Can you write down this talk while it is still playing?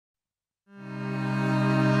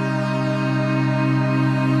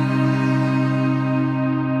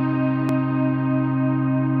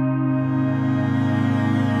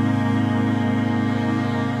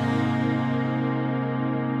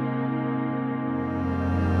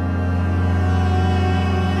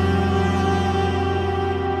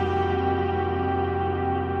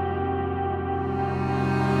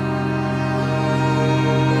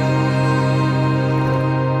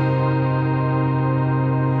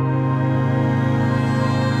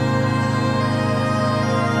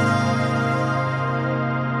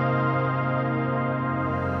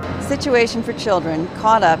situation for children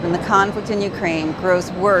caught up in the conflict in Ukraine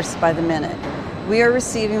grows worse by the minute. We are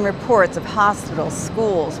receiving reports of hospitals,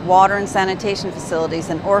 schools, water and sanitation facilities,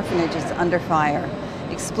 and orphanages under fire.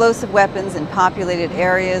 Explosive weapons in populated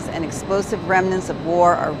areas and explosive remnants of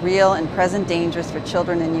war are real and present dangers for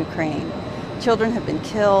children in Ukraine. Children have been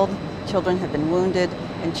killed, children have been wounded,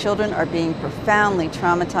 and children are being profoundly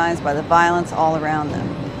traumatized by the violence all around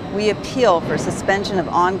them. We appeal for a suspension of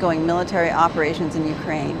ongoing military operations in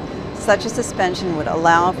Ukraine. Such a suspension would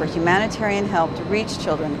allow for humanitarian help to reach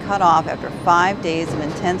children cut off after 5 days of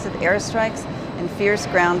intensive airstrikes and fierce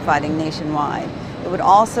ground fighting nationwide. It would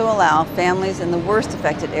also allow families in the worst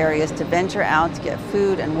affected areas to venture out to get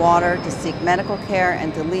food and water, to seek medical care,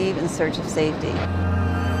 and to leave in search of safety.